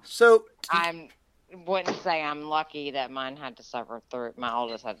it. So I wouldn't say I'm lucky that mine had to suffer through. My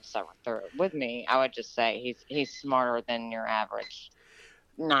oldest had to suffer through it with me. I would just say he's smarter than your average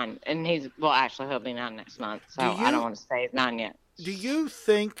 9, and actually he'll be 9 next month. So I don't want to say he's 9 yet. Do you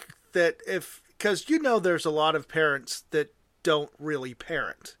think that because there's a lot of parents that don't really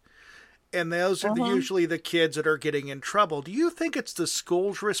parent, and those are usually the kids that are getting in trouble. Do you think it's the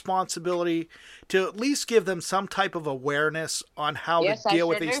school's responsibility to at least give them some type of awareness on how to deal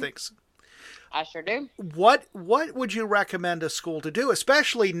with these things? I sure do. What would you recommend a school to do,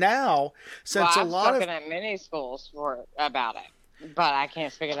 especially now, since I've spoken at many schools about it, but I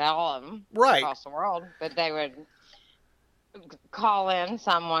can't speak at all of them across the world. But they would call in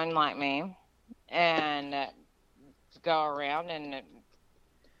someone like me and go around and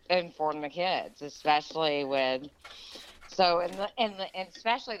inform the kids, especially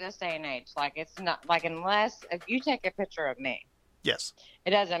especially this day and age. Like it's not like unless if you take a picture of me. Yes.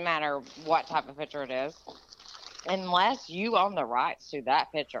 It doesn't matter what type of picture it is, unless you own the rights to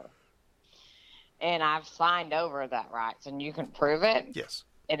that picture. And I've signed over that rights, and you can prove it. Yes.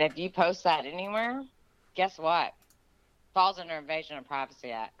 And if you post that anywhere, guess what? Falls under Invasion of Privacy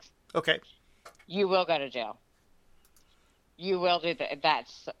Act. Okay. You will go to jail. You will do if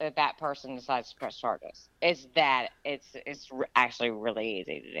that person decides to press charges. It's actually really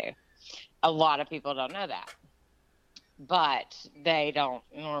easy to do. A lot of people don't know that. But they don't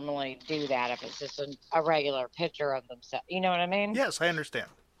normally do that if it's just a regular picture of themselves. You know what I mean? Yes, I understand.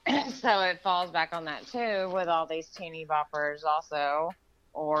 So it falls back on that too with all these teeny boppers also,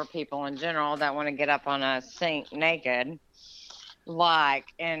 or people in general that want to get up on a sink naked,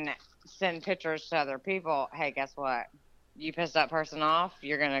 and send pictures to other people. Hey, guess what? You piss that person off,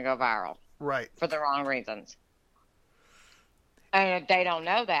 you're going to go viral. Right. For the wrong reasons. And if they don't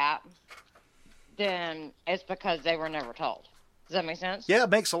know that, then it's because they were never told. Does that make sense? Yeah, it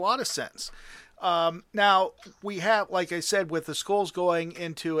makes a lot of sense. Now, we have, like I said, with the schools going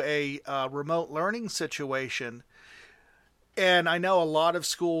into a remote learning situation, and I know a lot of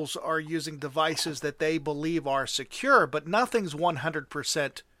schools are using devices that they believe are secure, but nothing's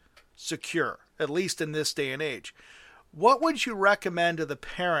 100% secure, at least in this day and age. What would you recommend to the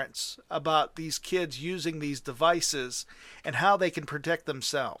parents about these kids using these devices and how they can protect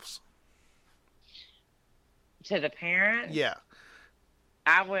themselves? To the parents? Yeah.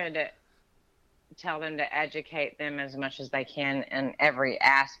 I would tell them to educate them as much as they can in every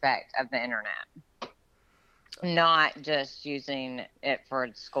aspect of the internet. Not just using it for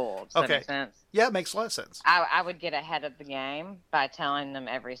school. Does that make sense? Yeah, it makes a lot of sense. I would get ahead of the game by telling them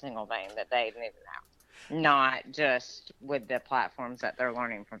every single thing that they need to know. Not just with the platforms that they're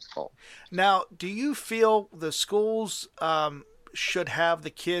learning from school. Now, do you feel the schools should have the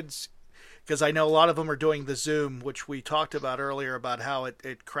kids, because I know a lot of them are doing the Zoom, which we talked about earlier about how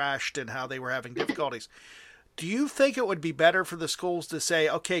it crashed and how they were having difficulties. Do you think it would be better for the schools to say,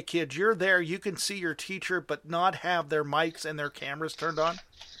 okay, kids, you're there, you can see your teacher, but not have their mics and their cameras turned on?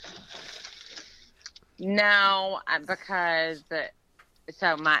 No, because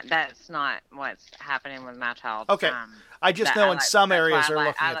that's not what's happening with my child. Okay. I just know in some areas they're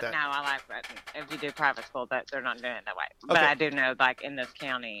looking at that. No, I like that. If you do private school, that they're not doing it that way. Okay. But I do know, like in this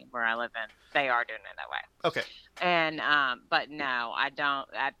county where I live in, they are doing it that way. Okay. And but no, I don't.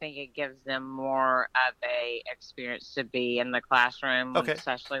 I think it gives them more of a experience to be in the classroom,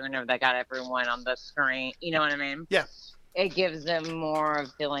 especially whenever they got everyone on the screen. You know what I mean? Yeah. It gives them more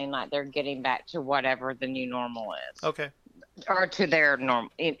of feeling like they're getting back to whatever the new normal is. Okay. Or to their normal,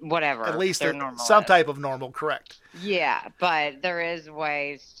 whatever. At least their normal some is. type of normal, correct? Yeah, but there is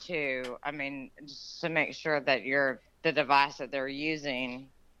ways to, just to make sure that the device that they're using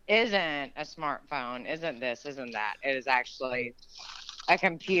isn't a smartphone, isn't this, isn't that. It is actually a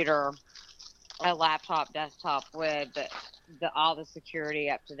computer, a laptop, desktop with all the security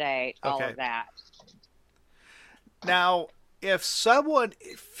up to date, all of that. Now, if someone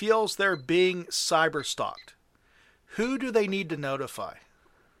feels they're being cyberstalked, who do they need to notify?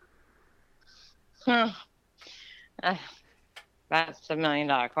 That's $1 million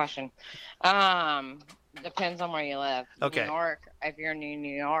question. Depends on where you live. Okay. New York, if you're in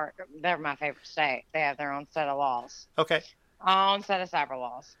New York, they're my favorite state. They have their own set of laws. Okay. Own set of cyber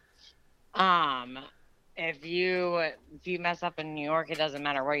laws. If you mess up in New York, it doesn't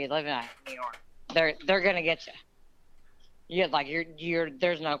matter where you live in New York. They're gonna get you. You're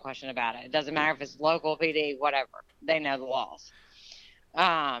there's no question about it. It doesn't matter if it's local PD, whatever. They know the laws.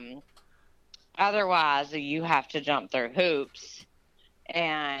 Otherwise, you have to jump through hoops,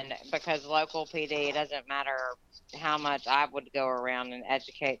 and because local PD, it doesn't matter how much I would go around and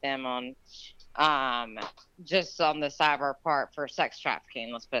educate them on, just on the cyber part for sex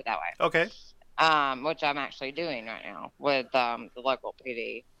trafficking. Let's put it that way. Okay. Which I'm actually doing right now with the local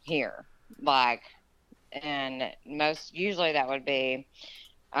PD here. And usually that would be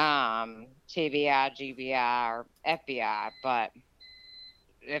TBI, GBI, or FBI, but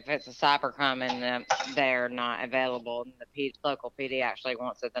if it's a cybercrime and they're not available and the local PD actually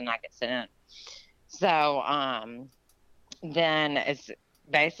wants it, then I get sent in. So then it's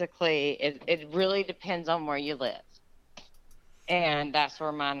basically, it really depends on where you live. And that's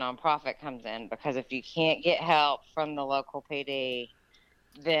where my nonprofit comes in, because if you can't get help from the local PD,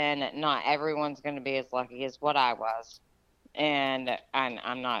 then not everyone's going to be as lucky as what I was. And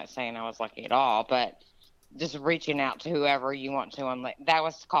I'm not saying I was lucky at all, but just reaching out to whoever you want to. That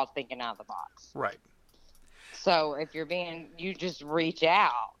was called thinking out of the box. Right. So if you just reach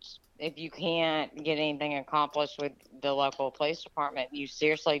out. If you can't get anything accomplished with the local police department, you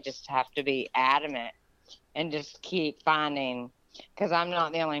seriously just have to be adamant and just keep finding, because I'm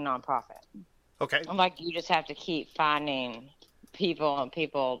not the only nonprofit. Okay. You just have to keep finding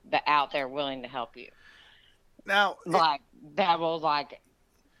people that out there willing to help you. Now, that will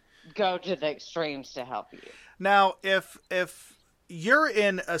go to the extremes to help you. Now, if you're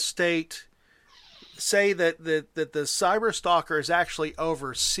in a state, say that the cyber stalker is actually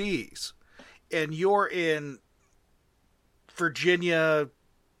overseas, and you're in Virginia,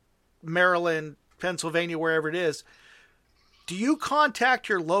 Maryland, Pennsylvania, wherever it is, do you contact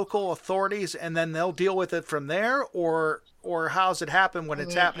your local authorities and then they'll deal with it from there, or how's it happen when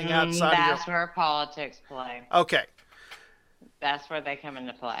it's happening outside? That's where politics play. Okay. That's where they come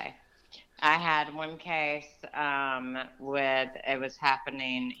into play. I had one case it was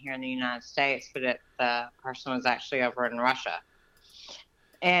happening here in the United States, but the person was actually over in Russia.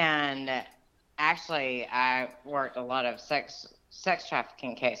 And actually, I worked a lot of sex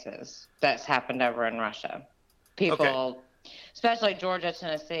trafficking cases that's happened over in Russia. People, especially Georgia,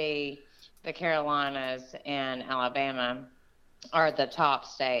 Tennessee, the Carolinas, and Alabama are the top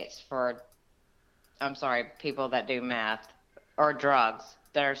states for, people that do meth or drugs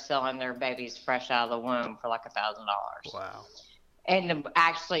that are selling their babies fresh out of the womb for $1,000. Wow. And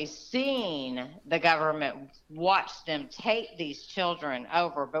actually seeing the government watch them take these children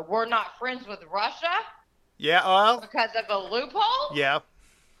over, but we're not friends with Russia? Yeah, well. Because of a loophole? Yeah.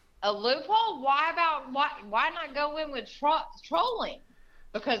 A loophole? Why not go in with trolling?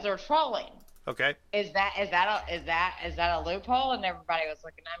 Because they're trolling. Okay. Is that a loophole? And everybody was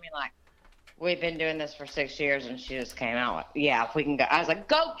looking at me like, we've been doing this for 6 years, and she just came out like, yeah, if we can go. I was like,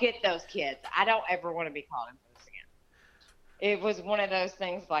 go get those kids. I don't ever want to be called in for this again. It was one of those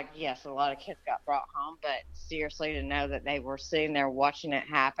things yes, a lot of kids got brought home, but seriously, to know that they were sitting there watching it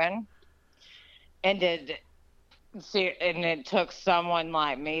happen, and it took someone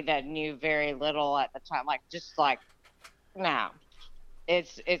like me that knew very little at the time, no,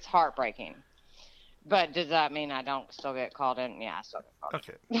 it's heartbreaking. But does that mean I don't still get called in? Yeah, I still get called in.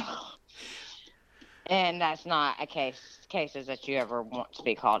 Okay. And that's not cases that you ever want to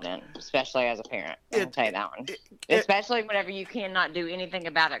be called in, especially as a parent. I'll tell you that one. Especially whenever you cannot do anything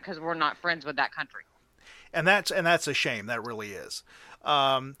about it because we're not friends with that country. And that's a shame. That really is.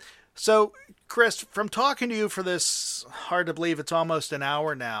 So, Chris, from talking to you for this, hard to believe it's almost an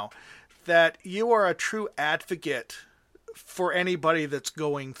hour now, that you are a true advocate for anybody that's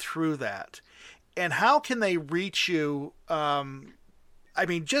going through that. And how can they reach you?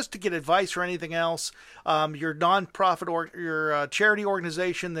 Just to get advice or anything else, your nonprofit or your charity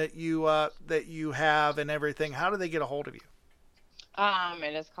organization that you have and everything. How do they get a hold of you?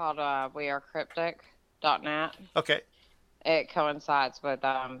 It is called wearecryptic.net. Okay. It coincides with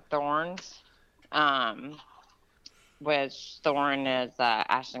Thorns, which Thorn is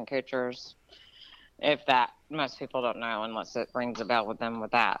Ashton Kutcher's. If that, most people don't know unless it rings a bell with them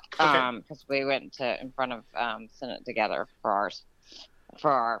with that. Because we went in front of Senate together for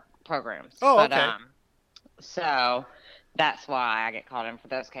our programs. Oh, okay. So that's why I get called in for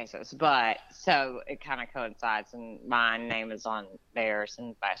those cases. But so it kind of coincides, and my name is on theirs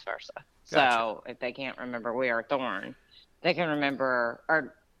and vice versa. Gotcha. So if they can't remember We Are Thorn, they can remember,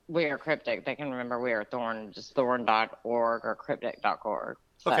 or We Are Cryptic, they can remember We Are Thorn, just thorn.org or cryptic.org.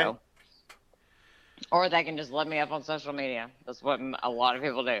 So, okay. Or they can just look me up on social media. That's what a lot of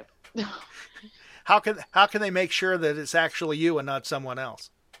people do. How can they make sure that it's actually you and not someone else?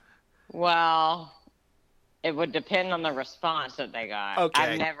 Well, it would depend on the response that they got. Okay.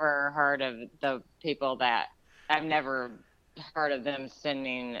 I've never heard of the people I've never heard of them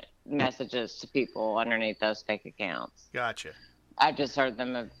sending messages to people underneath those fake accounts. Gotcha. I've just heard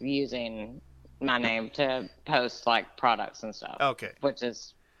them of using my name to post like products and stuff. Okay. But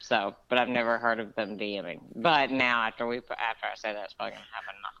I've never heard of them DMing. But now after I say that, it's probably gonna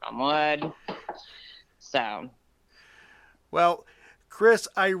happen. Knock on wood. So. Well, Chris,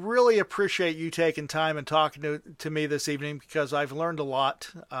 I really appreciate you taking time and talking to me this evening, because I've learned a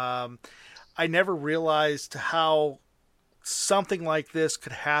lot. I never realized how something like this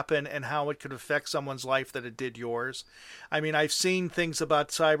could happen and how it could affect someone's life that it did yours. I mean, I've seen things about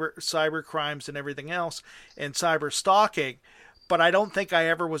cyber crimes and everything else and cyber stalking, but I don't think I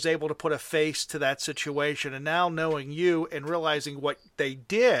ever was able to put a face to that situation. And now knowing you and realizing what they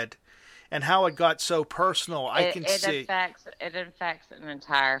did and how it got so personal, I can see. It affects an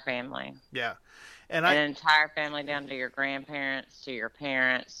entire family. Yeah. And an entire family down to your grandparents, to your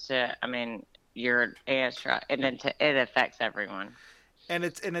parents, your aunts, and it affects everyone. And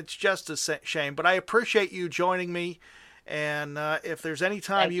it's just a shame. But I appreciate you joining me. And if there's any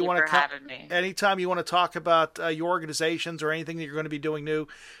time you want to talk about your organizations or anything that you're going to be doing new,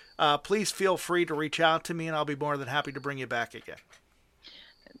 please feel free to reach out to me, and I'll be more than happy to bring you back again.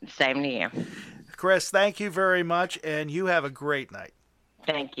 Same to you. Chris, thank you very much, and you have a great night.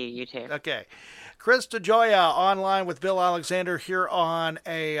 Thank you. You too. Okay. Chris DeGioia online with Bill Alexander here on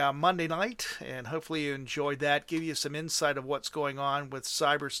a Monday night, and hopefully you enjoyed that. Give you some insight of what's going on with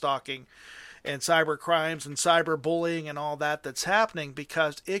cyber stalking and cyber crimes and cyber bullying and all that's happening,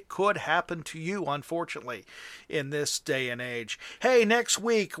 because it could happen to you, unfortunately, in this day and age. Hey, next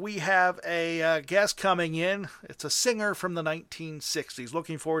week we have a guest coming in. It's a singer from the 1960s.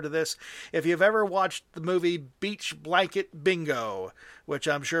 Looking forward to this. If you've ever watched the movie Beach Blanket Bingo, which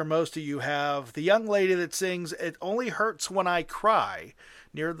I'm sure most of you have, the young lady that sings "It Only Hurts When I Cry"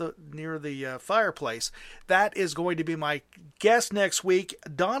 near the fireplace, that is going to be my guest next week.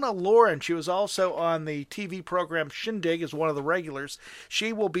 Donna Lauren, she was also on the TV program Shindig as one of the regulars.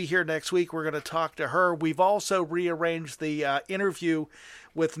 She will be here next week. We're going to talk to her. We've also rearranged the interview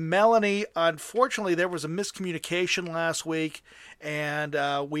with Melanie. Unfortunately, there was a miscommunication last week, and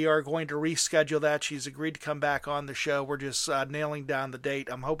we are going to reschedule that. She's agreed to come back on the show. We're just nailing down the date.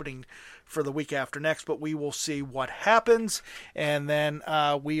 I'm hoping for the week after next, but we will see what happens. And then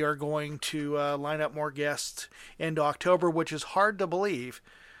we are going to line up more guests into October, which is hard to believe.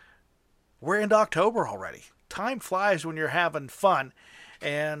 We're into October already. Time flies when you're having fun.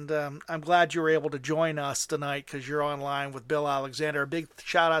 And I'm glad you were able to join us tonight, because you're online with Bill Alexander. A big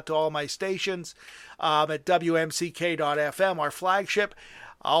shout out to all my stations at WMCK.FM, our flagship.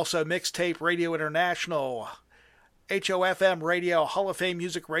 Also Mixtape Radio International, HOFM Radio, Hall of Fame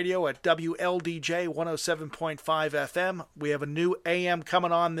Music Radio at WLDJ 107.5 FM. We have a new AM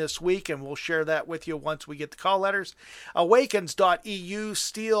coming on this week, and we'll share that with you once we get the call letters. Awakens.eu,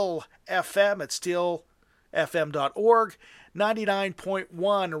 Steel FM at steelfm.org.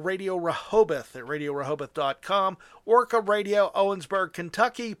 99.1 Radio Rehoboth at radiorehoboth.com. Orca Radio, Owensburg,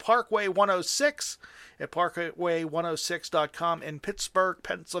 Kentucky. Parkway 106 at parkway106.com in Pittsburgh,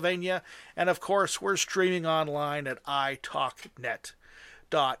 Pennsylvania. And of course, we're streaming online at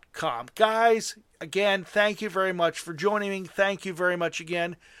italknet.com. Guys, again, thank you very much for joining me. Thank you very much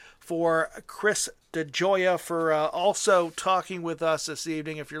again for Chris DeGioia for also talking with us this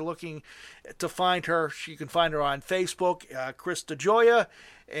evening. If you're looking to find her, you can find her on Facebook, Chris DeGioia.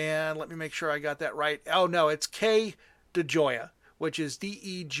 And let me make sure I got that right. Oh, no, it's K DeGioia, which is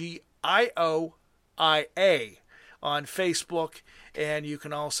DEGIOIA on Facebook. And you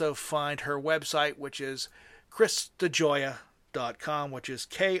can also find her website, which is chrisdegioia.com, which is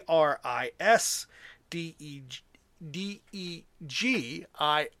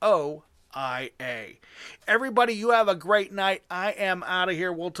KRISDEGIOIA. Everybody, you have a great night. I am out of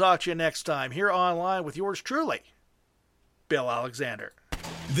here. We'll talk to you next time here online with yours truly, Bill Alexander.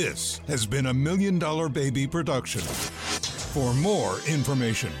 This has been a $1 Million Baby production. For more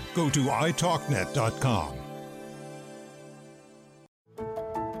information, go to italknet.com.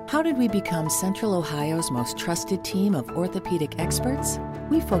 How did we become Central Ohio's most trusted team of orthopedic experts?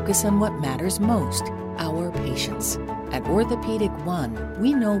 We focus on what matters most, our patients. At Orthopedic One,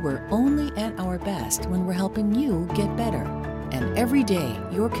 we know we're only at our best when we're helping you get better. And every day,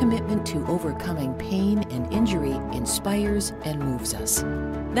 your commitment to overcoming pain and injury inspires and moves us.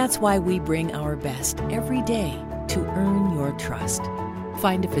 That's why we bring our best every day to earn your trust.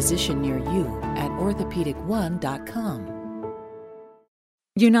 Find a physician near you at orthopedic1.com.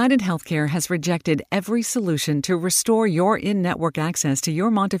 United Healthcare has rejected every solution to restore your in-network access to your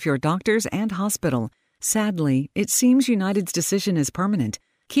Montefiore doctors and hospital. Sadly, it seems United's decision is permanent.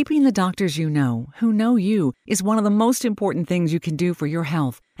 Keeping the doctors you know, who know you, is one of the most important things you can do for your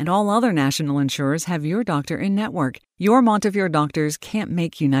health, and all other national insurers have your doctor in-network. Your Montefiore doctors can't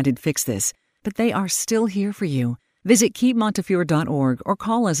make United fix this, but they are still here for you. Visit keepmontefiore.org or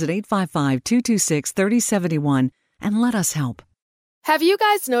call us at 855-226-3071 and let us help. Have you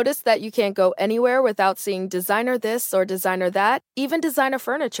guys noticed that you can't go anywhere without seeing designer this or designer that, even designer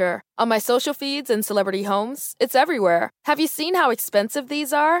furniture? On my social feeds and celebrity homes, it's everywhere. Have you seen how expensive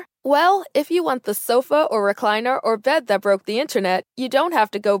these are? Well, if you want the sofa or recliner or bed that broke the internet, you don't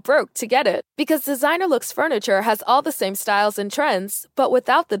have to go broke to get it. Because Designer Looks furniture has all the same styles and trends, but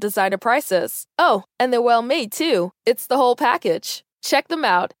without the designer prices. Oh, and they're well made too. It's the whole package. Check them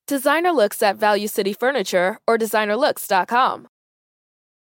out. Designer Looks at Value City Furniture or designerlooks.com.